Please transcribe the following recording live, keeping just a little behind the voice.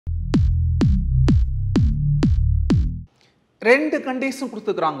ரெண்டு கண்டிஷன்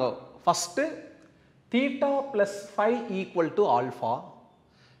கொடுத்துக்கிறாங்க. First theta plus phi equal to alpha.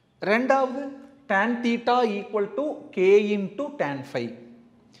 ரெண்டாவது tan theta equal to k into tan phi.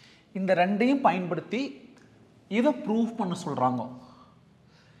 இந்த ரெண்டையும் பயன்படுத்தி இதை ப்ரூவ் பண்ண சொல்றாங்க.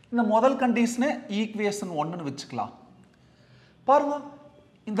 இந்த முதல் கண்டிஷனை ஈக்குவேஷன் 1ன்னு வெச்சுக்கலாம். பாருங்க,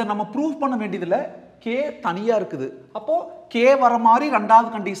 இந்த நம்ம ப்ரூவ் பண்ண வேண்டியதுல k தனியா இருக்குது. அப்போ k வர மாதிரி இரண்டாவது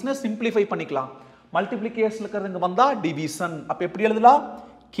கண்டிஷனை சிம்பிளிஃபை பண்ணிக்கலாம். மல்டிப்ளிகேஷன் இருக்கிறது இங்க வந்தா டிவிஷன். அப்ப எப்படி எழுதலாம்?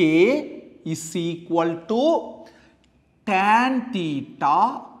 k is equal to tan theta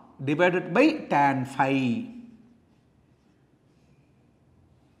divided by tan phi.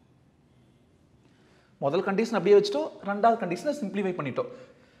 முதல் கண்டிஷன் அப்படியே வச்சுட்டோம், ரெண்டாவது கண்டிஷனை சிம்பிளிஃபை பண்ணிட்டோம்.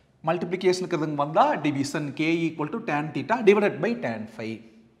 மல்டிப்ளிகேஷன் இருக்கிறது வந்தா division k equal to tan theta divided by tan phi.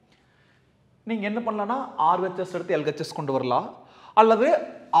 நீங்க என்ன பண்ணலாம்னா RHS எடுத்து LHS கொண்டு வரலாம், அல்லது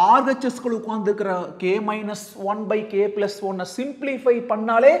RHS குள்ள உட்கார்ந்திருக்கிற k minus 1 by k plus 1 simplify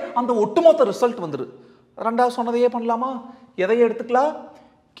பண்ணாலே அந்த ஒட்டுமொத்த ரிசல்ட் வந்துரு. ரெண்டாவது சொன்னதையே பண்ணலாமா? எதையே எடுத்துக்கலாம்?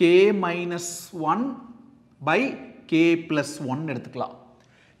 k minus 1 by k plus 1 எடுத்துக்கலாம்.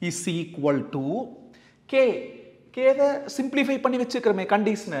 is equal to k the simplify பண்ணி வச்சுக்கிறோமே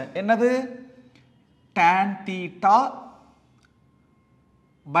கண்டிஷன் என்னது? tan theta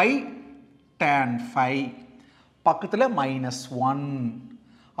by tan phi பக்கத்துல -1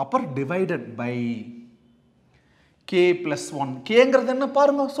 அப்புறம் divided by k plus 1. kங்கிறது என்ன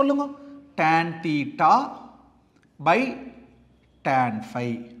பாருங்க, சொல்லுங்க. tan theta by tan phi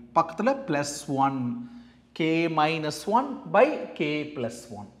பக்கத்துல +1 k minus 1 by k plus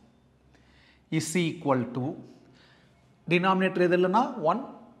 1 is equal to denominator எது இல்லைன்னா 1,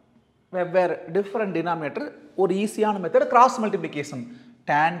 வெவ்வேறு டிஃபரண்ட் டினாமினேட்டர். ஒரு ஈஸியான method cross multiplication.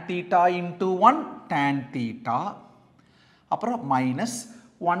 tan theta into 1 tan theta அப்புறம்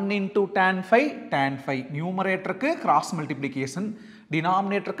 -1 into tan phi tan phi. நியூமரேட்டருக்கு cross multiplication,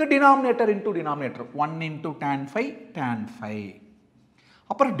 டினாமினேட்டருக்கு denominator into denominator 1 into tan phi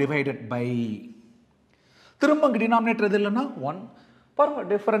அப்புறம் divided by. திரும்ப இங்கே denominator எது இல்லைன்னா 1. பாருங்க,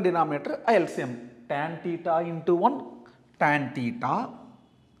 different denominator LCM. tan theta into 1 tan theta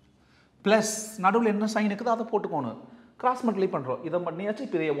plus நடுவில் என்ன sign இருக்குது அதை போட்டுக்கோணும். கிராஸ் மல்டிப்ளை பண்றோம், இதை பண்ணியாச்சு.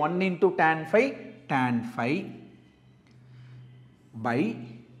 இப்போ 1 into tan phi பை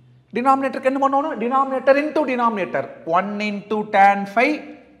டினாமினேட்டருக்கு என்ன பண்ணணும்? Denominator into denominator 1 into tan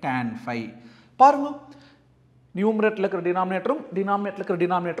phi. பாருங்க, நியூமரேட்டர்ல இருக்கிற டினாமினேட்டரும் டினாமினேட்டர்ல இருக்கிற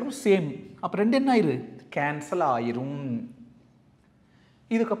டினாமினேட்டரும் சேம். அப்ப ரெண்டு என்ன ஆயிரு? கேன்சல் ஆயிரும்.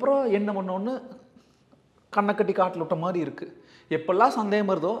 இதுக்கப்புறம் என்ன பண்ணோன்னு கண்ணக்கட்டி காட்டில் விட்ட மாதிரி இருக்கு. எப்பெல்லாம்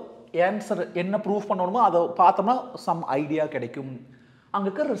சந்தேகம் வருதோ ஆன்சர் என்ன ப்ரூஃப் பண்ணணுமோ அதை பார்த்தோம்னா சம் ஐடியா கிடைக்கும். அங்கே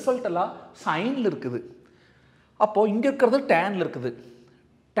இருக்கிற ரிசல்ட் எல்லாம் சைனில் இருக்குது. அப்போ இங்கே இருக்கிறது டேனில் இருக்குது.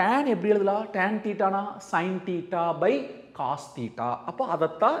 டேன் எப்படி எழுதலாம்? Tan தீட்டானா sine theta by cos theta. அப்போ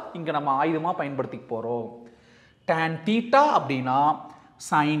அதைத்தான் இங்கே நம்ம ஆயுதமாக பயன்படுத்திக்க போகிறோம். டேன் தீட்டா அப்படின்னா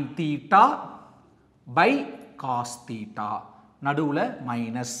sine theta by cos theta, நடுவில்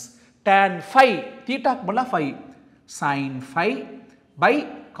மைனஸ். tan phi தீட்டாக்கு பதிலா phi sin phi by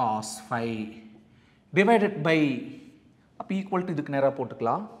cos phi divided by, அப்ப ஈக்குவல் டு இதுக்கு நேரா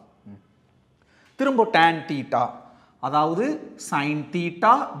போட்டுக்கலாம். திரும்ப tan theta அதாவது sin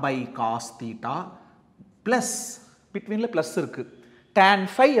theta by cos theta plus, பிட்வீன்ல plus இருக்கு. tan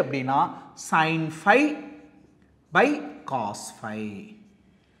phi அப்படின்னா sin phi by cos phi.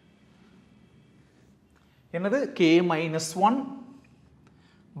 என்னது? k minus 1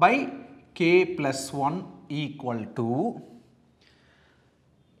 by k plus 1 equal to,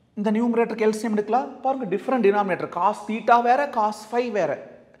 இந்த நியூமரேட்டருக்கு எல்சிஎம் எடுக்கலாம். பாருங்க, டிஃபரண்ட் டினாமினேட்டர், cos theta வேற cos phi வேற.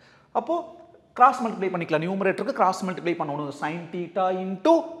 அப்போ கிராஸ் மல்டிப்ளை பண்ணிக்கலாம். நியூமரேட்டருக்கு கிராஸ் மல்டிப்ளை பண்ணணும். sin theta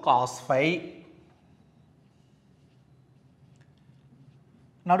into cos phi.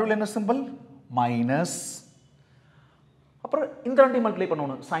 நடுவில் என்ன சிம்பிள்? மைனஸ். அப்புறம் இந்த ரெண்டையும் மல்டிப்ளை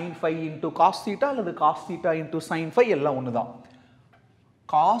பண்ணணும். sin phi into cos theta அல்லது cos theta into sin phi எல்லாம் ஒண்ணுதான்.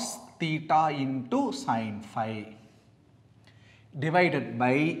 cos theta into sin phi divided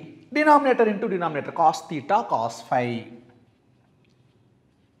by denominator into denominator cos theta cos phi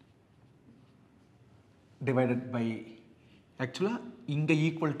divided by, actually இங்க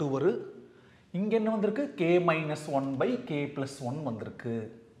equal to வரு, இங்க என்ன வந்திருக்கு? k minus 1 by k plus 1 வந்திருக்கு.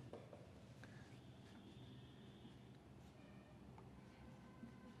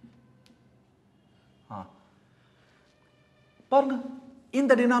 பாருங்க,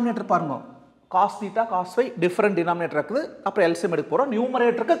 இந்த டினாமினேட்டர் பாருங்க, cos theta cos phi different denominator இருக்குது. அப்புறம் எல்சிஎம் எடுக்க போறோம்.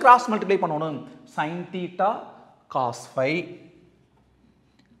 நியூமரேட்டருக்கு கிராஸ் மல்டிப்ளை பண்ணணும். sin theta cos phi,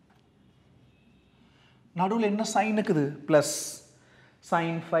 நடுவில் என்ன சைன் இருக்குது? Plus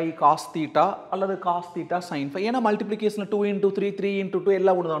sin phi cos theta அல்லது cos theta sin phi. ஏன்னா மல்டிப்ளிகேஷன் 2 into 3 3 into 2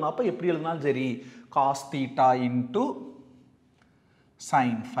 எல்லாம் ஒண்ணுதான். அப்ப எப்படி எழுதினாலும் சரி cos theta into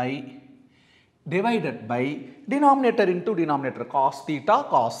sin phi divided by denominator into denominator cos theta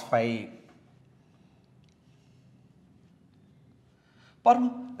cos phi. பாருங்க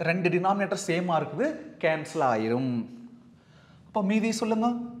ரெண்டு டினாமினேட்டர் சேமா இருக்குது, கேன்சல் ஆயிரும். அப்ப மீதி சொல்லுங்க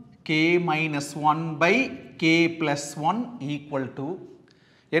k minus 1 by k plus 1 equal to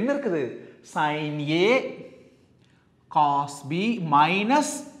என்ன இருக்குது sin a cos b minus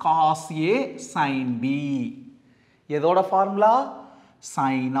cos a sin b. எதோட formula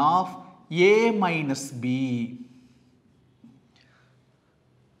sin of a minus b.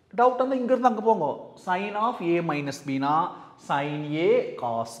 Doubt வந்து இங்க இருந்து அங்க போங்க. sin of a minus b னா sin a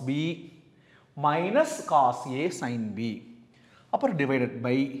cos b minus cos a sin b. அப்புறம் divided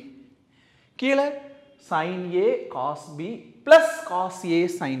by கீழே sin a cos b plus cos a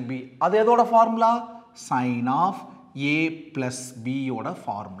sin b. அது எதோட formula sin of a plus b ஓட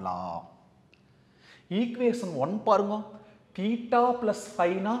formula. Equation 1 பாருங்க theta plus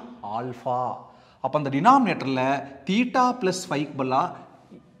phi னா alpha. அப்ப அந்த டினாமினேட்டர்ல theta plus phi க்கு பதிலா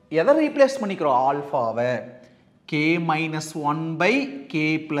எதை ரீப்ளேஸ் பண்ணிக்கிறோம் ஆல்பாவை. k minus 1 by k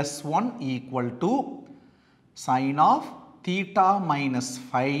plus 1 equal to sin of theta minus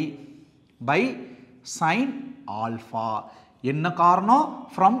phi by sin alpha. என்ன காரணம்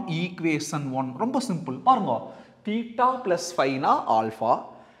from equation 1. ரொம்ப சிம்பிள் பாருங்க theta plus phi னா ஆல்பா,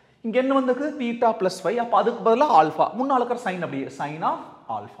 இங்க என்ன வந்திருக்கு theta plus phi. அப்ப அதுக்கு பதிலா ஆல்பா, முன்னால இருக்கிற sin அப்படியே sin of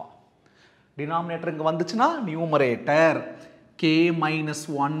alpha. டினாமினேட்டர் இங்க வந்துச்சுன்னா numerator k minus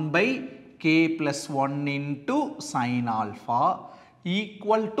 1 by k plus 1 into sin alpha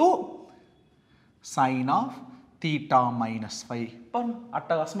equal to sin of theta minus phi. பாருங்க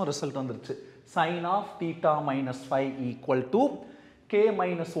அட்டகாசமா ரிசல்ட் வந்துருச்சு. sin of theta minus phi equal to k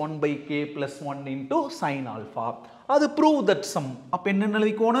minus 1 by k plus 1 into sin alpha. அது prove that sum. அப்ப என்ன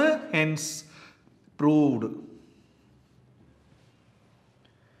எழுதிக்கோணும் hence proved.